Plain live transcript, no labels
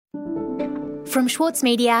From Schwartz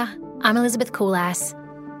Media, I'm Elizabeth Coulas.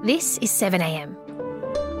 This is 7am.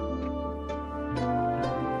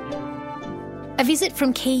 A visit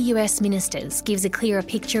from key US ministers gives a clearer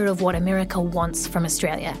picture of what America wants from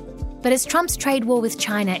Australia. But as Trump's trade war with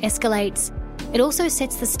China escalates, it also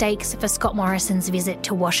sets the stakes for Scott Morrison's visit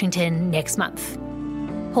to Washington next month.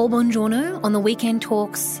 Paul Bongiorno on the Weekend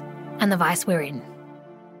Talks and the Vice we're in.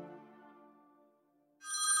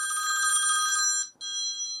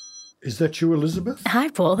 Is that you, Elizabeth? Hi,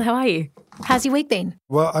 Paul. How are you? How's your week been?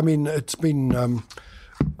 Well, I mean, it's been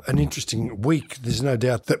an interesting week. There's no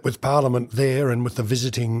doubt that with Parliament there and with the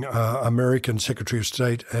visiting American Secretary of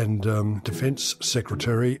State and Defence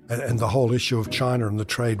Secretary and the whole issue of China and the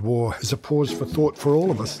trade war is a pause for thought for all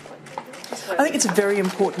of us. I think it's a very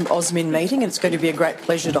important AUSMIN meeting, and it's going to be a great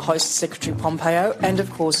pleasure to host Secretary Pompeo and, of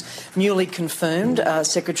course, newly confirmed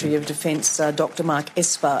Secretary of Defence Dr Mark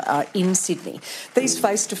Esper in Sydney. These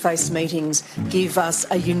face-to-face meetings give us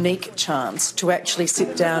a unique chance to actually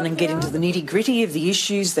sit down and get into the nitty-gritty of the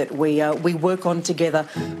issues that we work on together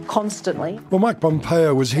constantly. Well, Mike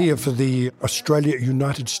Pompeo was here for the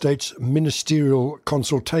Australia-United States ministerial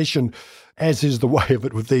consultation. As is the way of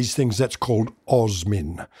it with these things, that's called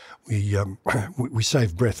AUSMIN. We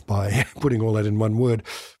save breath by putting all that in one word.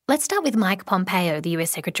 Let's start with Mike Pompeo, the US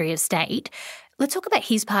Secretary of State. Let's talk about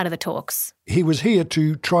his part of the talks. He was here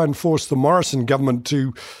to try and force the Morrison government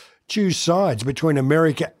to choose sides between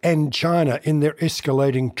America and China in their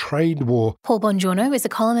escalating trade war. Paul Bongiorno is a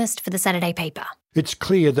columnist for the Saturday paper. It's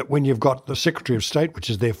clear that when you've got the Secretary of State, which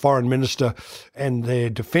is their foreign minister, and their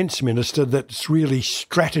defence minister, that's really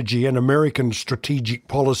strategy and American strategic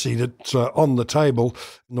policy that's on the table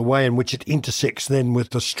and the way in which it intersects then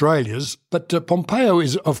with Australia's. But Pompeo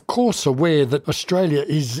is, of course, aware that Australia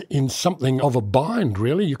is in something of a bind,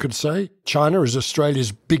 really, you could say. China is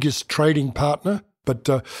Australia's biggest trading partner, but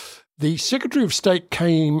the Secretary of State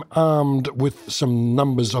came armed with some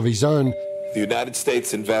numbers of his own. The United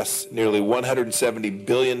States invests nearly $170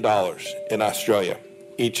 billion in Australia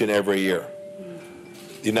each and every year.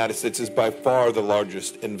 The United States is by far the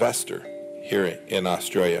largest investor here in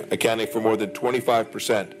Australia, accounting for more than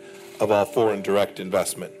 25% of all foreign direct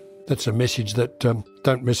investment. That's a message that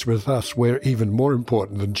don't mess with us. We're even more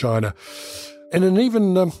important than China. And an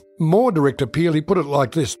even more direct appeal, he put it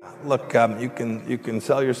like this. Look, you can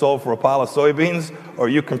sell your soul for a pile of soybeans, or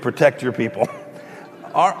you can protect your people.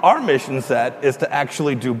 Our mission set is to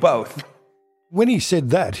actually do both. When he said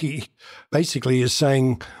that, he basically is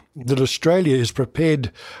saying that Australia is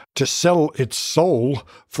prepared to sell its soul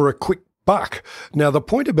for a quick buck. Now, the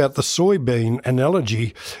point about the soybean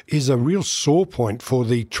analogy is a real sore point for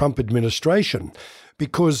the Trump administration,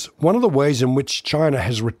 because one of the ways in which China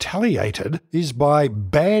has retaliated is by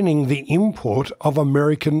banning the import of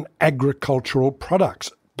American agricultural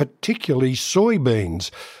products, particularly soybeans.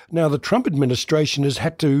 Now, the Trump administration has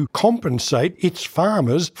had to compensate its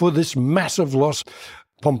farmers for this massive loss.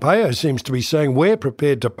 Pompeo seems to be saying we're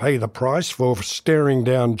prepared to pay the price for staring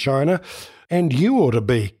down China, and you ought to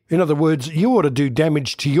be. In other words, you ought to do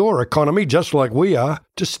damage to your economy, just like we are,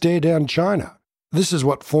 to stare down China. This is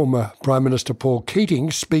what former Prime Minister Paul Keating,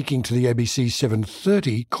 speaking to the ABC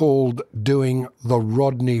 7:30, called doing the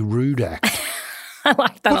Rodney Rude Act. I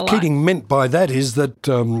like that a lot. What Keating meant by that is that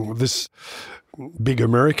this big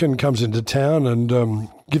American comes into town and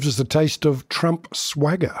gives us a taste of Trump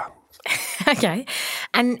swagger. Okay.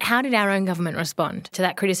 And how did our own government respond to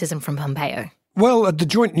that criticism from Pompeo? Well, at the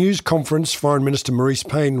joint news conference, Foreign Minister Marise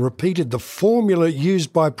Payne repeated the formula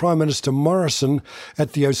used by Prime Minister Morrison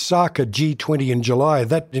at the Osaka G20 in July,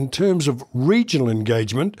 that in terms of regional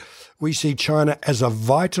engagement, we see China as a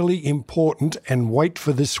vitally important, and wait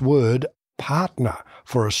for this word, partner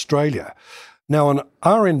for Australia. Now, on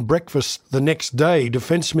RN Breakfast the next day,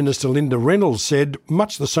 Defence Minister Linda Reynolds said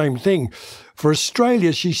much the same thing. For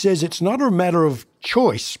Australia, she says it's not a matter of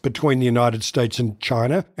choice between the United States and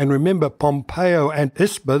China. And remember, Pompeo and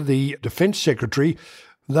Esper, the Defence Secretary,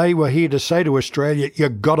 they were here to say to Australia,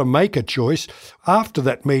 you've got to make a choice. After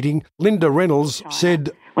that meeting, Linda Reynolds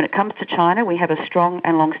said, when it comes to China, we have a strong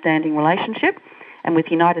and long-standing relationship, and with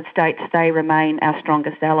the United States, they remain our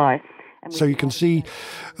strongest ally. So you can see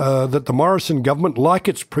that the Morrison government, like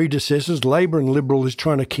its predecessors, Labor and Liberal, is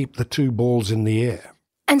trying to keep the two balls in the air.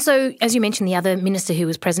 And so, as you mentioned, the other minister who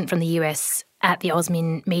was present from the US at the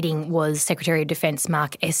AUSMIN meeting was Secretary of Defence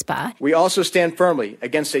Mark Esper. We also stand firmly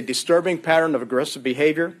against a disturbing pattern of aggressive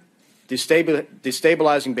behaviour,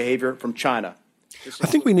 destabilising behaviour from China, I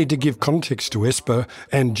think we need to give context to Esper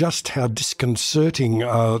and just how disconcerting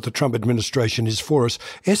the Trump administration is for us.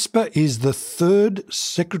 Esper is the third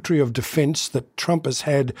Secretary of Defense that Trump has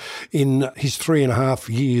had in his 3.5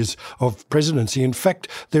 years of presidency. In fact,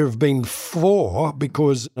 there have been 4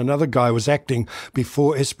 because another guy was acting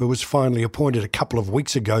before Esper was finally appointed a couple of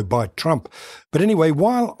weeks ago by Trump. But anyway,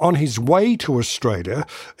 while on his way to Australia,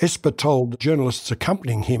 Esper told journalists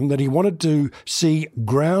accompanying him that he wanted to see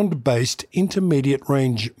ground-based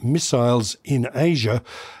intermediate-range missiles in Asia,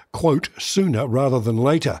 quote, sooner rather than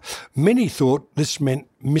later. Many thought this meant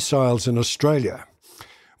missiles in Australia.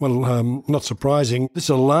 Well, not surprising. This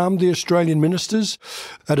alarmed the Australian ministers.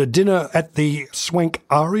 At a dinner at the Swank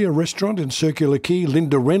Aria restaurant in Circular Quay,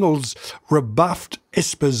 Linda Reynolds rebuffed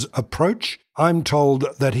Esper's approach. I'm told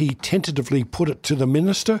that he tentatively put it to the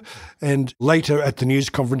minister, and later at the news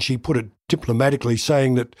conference she put it diplomatically,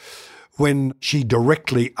 saying that when she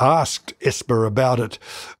directly asked Esper about it,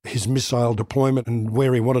 his missile deployment and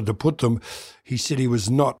where he wanted to put them, he said he was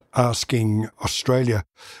not asking Australia.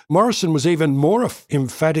 Morrison was even more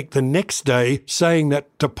emphatic the next day, saying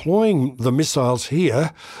that deploying the missiles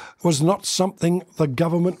here was not something the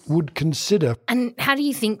government would consider. And how do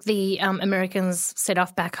you think the Americans set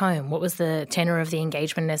off back home? What was the tenor of the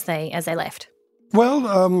engagement as they left?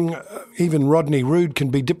 Well, even Rodney Roode can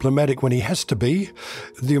be diplomatic when he has to be.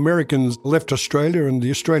 The Americans left Australia and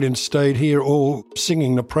the Australians stayed here, all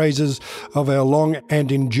singing the praises of our long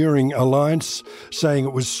and enduring alliance, saying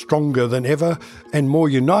it was stronger than ever and more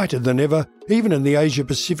united than ever, even in the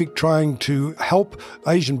Asia-Pacific, trying to help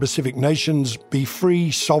Asian-Pacific nations be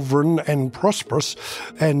free, sovereign and prosperous.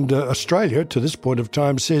 And Australia, to this point of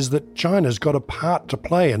time, says that China's got a part to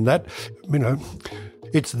play in that.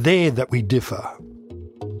 It's there that we differ.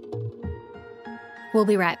 We'll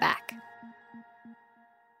be right back.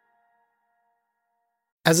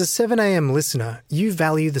 As a 7am listener, you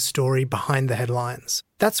value the story behind the headlines.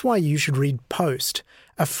 That's why you should read Post,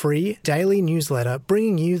 a free daily newsletter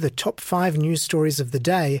bringing you the top 5 news stories of the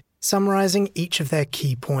day, summarising each of their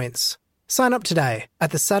key points. Sign up today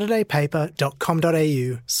at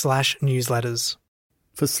thesaturdaypaper.com.au/newsletters.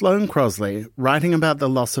 For Sloane Crosley, writing about the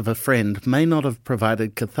loss of a friend may not have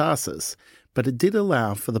provided catharsis, but it did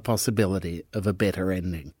allow for the possibility of a better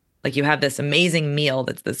ending. Like, you have this amazing meal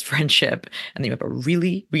that's this friendship, and then you have a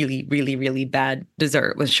really, really, really, really bad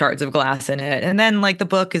dessert with shards of glass in it. And then, the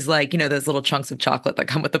book is those little chunks of chocolate that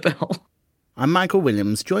come with the bill. I'm Michael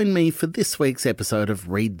Williams. Join me for this week's episode of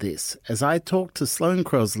Read This as I talk to Sloane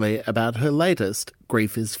Crosley about her latest,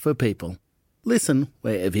 Grief is for People. Listen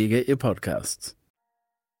wherever you get your podcasts.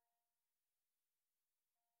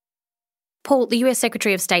 Paul, the US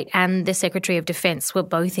Secretary of State and the Secretary of Defence were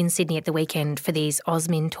both in Sydney at the weekend for these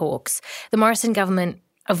AUSMIN talks. The Morrison government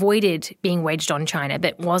avoided being wedged on China,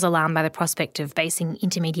 but was alarmed by the prospect of basing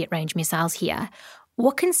intermediate-range missiles here.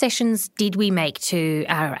 What concessions did we make to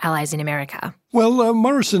our allies in America? Well,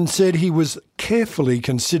 Morrison said he was carefully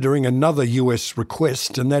considering another US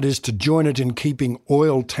request, and that is to join it in keeping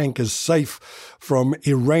oil tankers safe from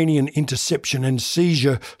Iranian interception and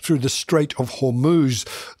seizure through the Strait of Hormuz.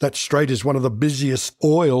 That strait is one of the busiest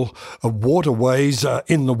oil waterways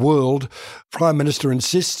in the world. Prime Minister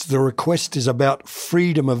insists the request is about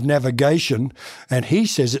freedom of navigation, and he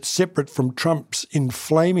says it's separate from Trump's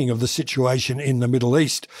inflaming of the situation in the Middle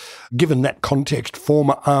East. Given that context,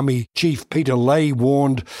 former Army Chief Peter Lay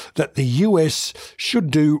warned that the US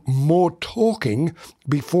should do more talking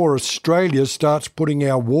before Australia starts putting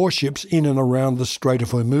our warships in and around the Strait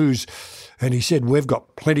of Hormuz. And he said, we've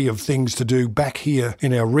got plenty of things to do back here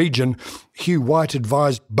in our region. Hugh White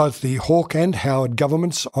advised both the Hawke and Howard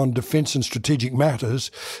governments on defence and strategic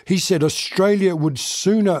matters. He said Australia would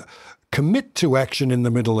sooner commit to action in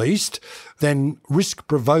the Middle East than risk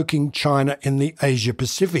provoking China in the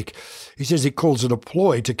Asia-Pacific. He says he calls it a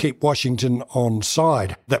ploy to keep Washington on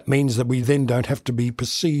side. That means that we then don't have to be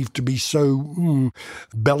perceived to be so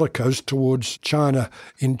bellicose towards China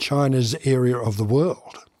in China's area of the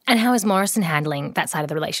world. And how is Morrison handling that side of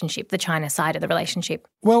the relationship, the China side of the relationship?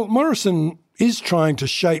 Well, Morrison is trying to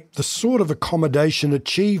shape the sort of accommodation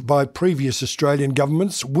achieved by previous Australian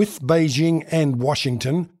governments with Beijing and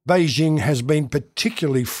Washington. Beijing has been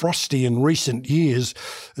particularly frosty in recent years,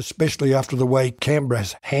 especially after the way Canberra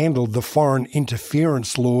has handled the foreign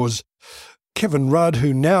interference laws. Kevin Rudd,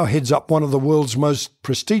 who now heads up one of the world's most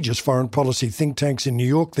prestigious foreign policy think tanks in New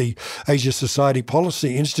York, the Asia Society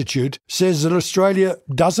Policy Institute, says that Australia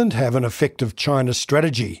doesn't have an effective China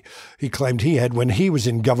strategy. He claimed he had when he was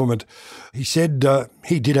in government. He said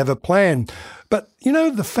he did have a plan. But,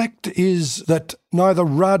 the fact is that Neither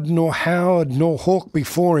Rudd nor Howard nor Hawke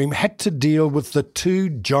before him had to deal with the two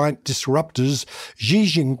giant disruptors, Xi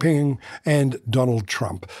Jinping and Donald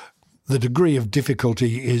Trump. The degree of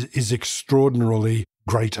difficulty is extraordinarily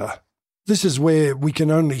greater. This is where we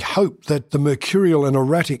can only hope that the mercurial and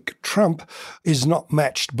erratic Trump is not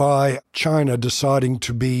matched by China deciding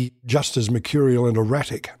to be just as mercurial and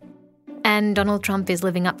erratic. And Donald Trump is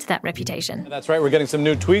living up to that reputation. That's right. We're getting some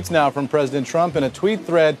new tweets now from President Trump in a tweet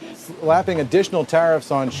thread slapping additional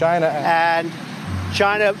tariffs on China. And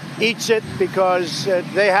China eats it because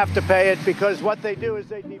they have to pay it because what they do is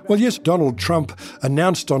they... Well, yes, Donald Trump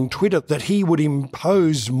announced on Twitter that he would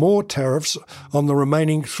impose more tariffs on the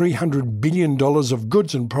remaining $300 billion of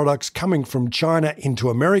goods and products coming from China into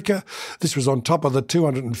America. This was on top of the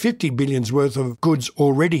 $250 billion worth of goods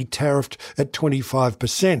already tariffed at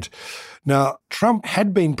 25%. Now, Trump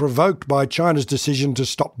had been provoked by China's decision to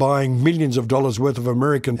stop buying millions of dollars worth of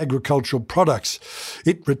American agricultural products.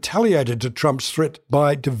 It retaliated to Trump's threat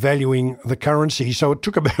by devaluing the currency. So it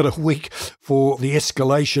took about a week for the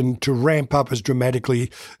escalation to ramp up as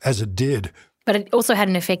dramatically as it did. But it also had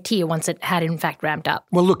an effect here once it had in fact ramped up.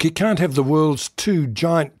 Well, look, you can't have the world's two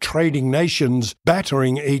giant trading nations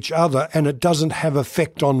battering each other and it doesn't have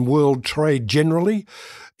effect on world trade generally.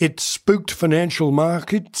 It spooked financial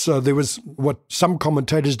markets. There was what some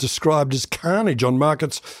commentators described as carnage on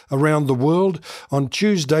markets around the world. On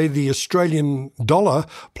Tuesday, the Australian dollar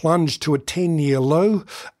plunged to a 10-year low.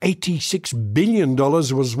 $86 billion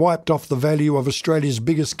was wiped off the value of Australia's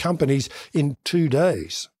biggest companies in 2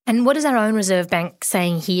 days. And what is our own Reserve Bank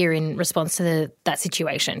saying here in response to that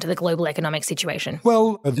situation, to the global economic situation?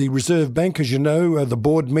 Well, the Reserve Bank, as you know, the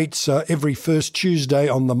board meets every first Tuesday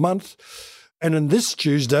on the month. And on this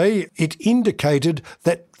Tuesday, it indicated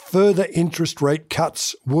that further interest rate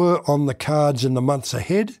cuts were on the cards in the months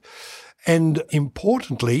ahead. And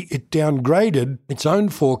importantly, it downgraded its own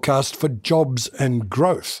forecast for jobs and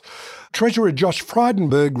growth. Treasurer Josh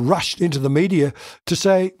Frydenberg rushed into the media to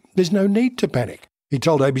say there's no need to panic. He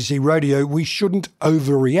told ABC Radio, we shouldn't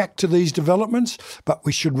overreact to these developments, but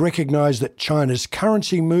we should recognise that China's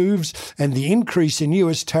currency moves and the increase in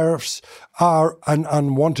US tariffs are an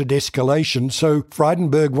unwanted escalation. So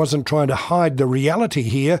Frydenberg wasn't trying to hide the reality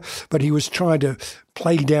here, but he was trying to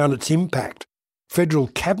play down its impact. Federal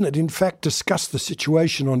Cabinet, in fact, discussed the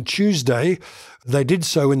situation on Tuesday. They did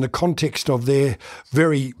so in the context of their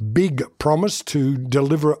very big promise to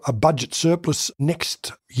deliver a budget surplus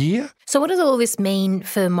next year. So what does all this mean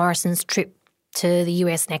for Morrison's trip to the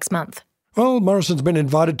US next month? Well, Morrison's been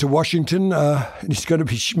invited to Washington and he's going to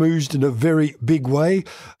be schmoozed in a very big way.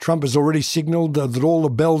 Trump has already signalled that all the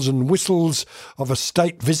bells and whistles of a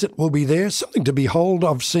state visit will be there. Something to behold.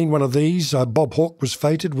 I've seen one of these. Bob Hawke was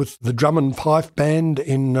feted with the drum and fife band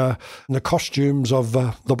in the costumes of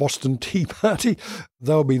the Boston Tea Party.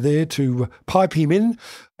 They'll be there to pipe him in,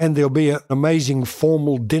 and there'll be an amazing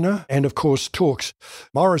formal dinner and, of course, talks.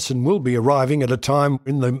 Morrison will be arriving at a time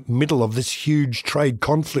in the middle of this huge trade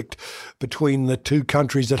conflict between the two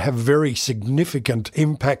countries that have very significant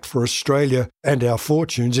impact for Australia and our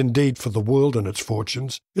fortunes, indeed for the world and its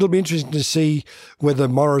fortunes. It'll be interesting to see whether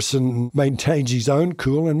Morrison maintains his own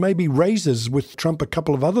cool and maybe raises with Trump a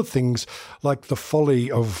couple of other things like the folly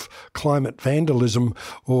of climate vandalism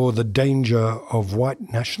or the danger of white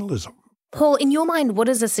nationalism. Paul, in your mind, what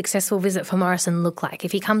does a successful visit for Morrison look like?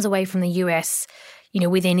 If he comes away from the US,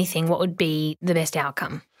 with anything, what would be the best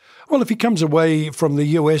outcome? Well, if he comes away from the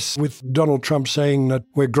US with Donald Trump saying that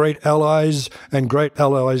we're great allies and great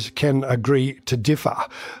allies can agree to differ,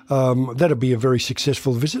 that'd be a very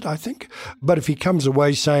successful visit, I think. But if he comes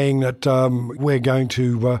away saying that we're going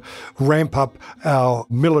to ramp up our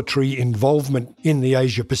military involvement in the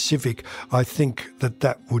Asia Pacific, I think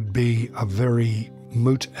that would be a very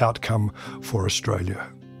moot outcome for Australia.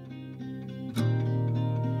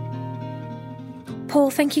 Paul,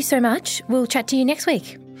 thank you so much. We'll chat to you next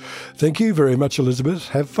week. Thank you very much, Elizabeth.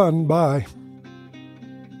 Have fun. Bye.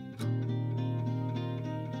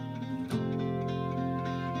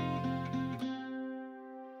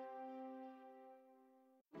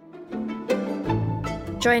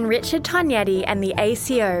 Join Richard Tognetti and the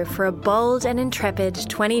ACO for a bold and intrepid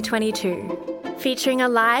 2022. Featuring a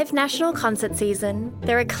live national concert season,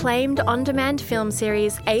 their acclaimed on-demand film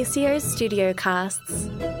series ACO's Studio Casts,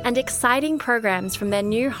 and exciting programs from their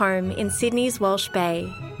new home in Sydney's Walsh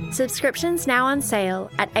Bay. Subscriptions now on sale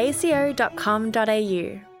at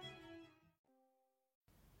aco.com.au.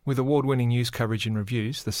 With award-winning news coverage and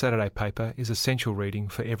reviews, The Saturday Paper is essential reading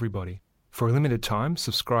for everybody. For a limited time,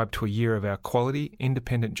 subscribe to a year of our quality,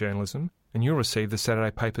 independent journalism, and you'll receive The Saturday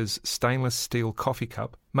Paper's stainless steel coffee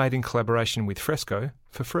cup, made in collaboration with Fresco,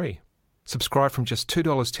 for free. Subscribe from just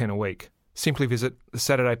 $2.10 a week. Simply visit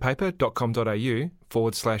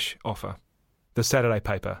thesaturdaypaper.com.au/offer. The Saturday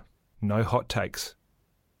Paper. No hot takes.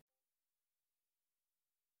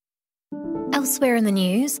 Elsewhere in the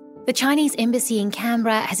news, the Chinese embassy in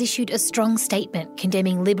Canberra has issued a strong statement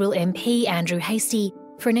condemning Liberal MP Andrew Hastie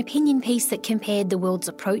for an opinion piece that compared the world's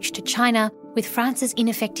approach to China with France's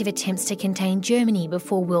ineffective attempts to contain Germany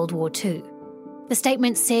before World War II. The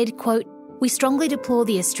statement said, quote, "We strongly deplore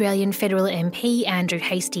the Australian federal MP Andrew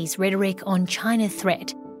Hastie's rhetoric on China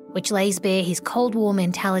threat, which lays bare his Cold War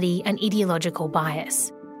mentality and ideological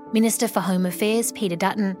bias. Minister for Home Affairs Peter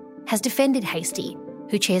Dutton has defended Hastie,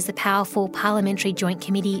 who chairs the powerful Parliamentary Joint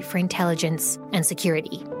Committee for Intelligence and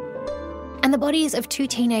Security." And the bodies of 2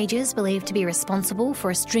 teenagers believed to be responsible for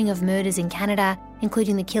a string of murders in Canada,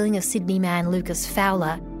 including the killing of Sydney man Lucas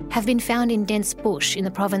Fowler, have been found in dense bush in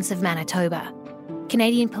the province of Manitoba.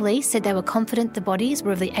 Canadian police said they were confident the bodies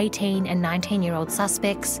were of the 18 and 19-year-old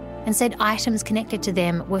suspects and said items connected to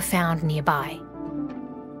them were found nearby.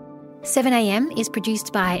 7am is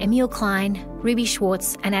produced by Emil Klein, Ruby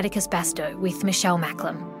Schwartz and Atticus Bastow with Michelle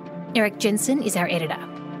Macklem. Eric Jensen is our editor.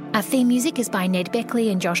 Our theme music is by Ned Beckley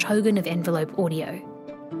and Josh Hogan of Envelope Audio.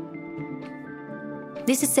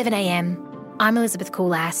 This is 7am. I'm Elizabeth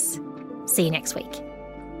Koolass. See you next week.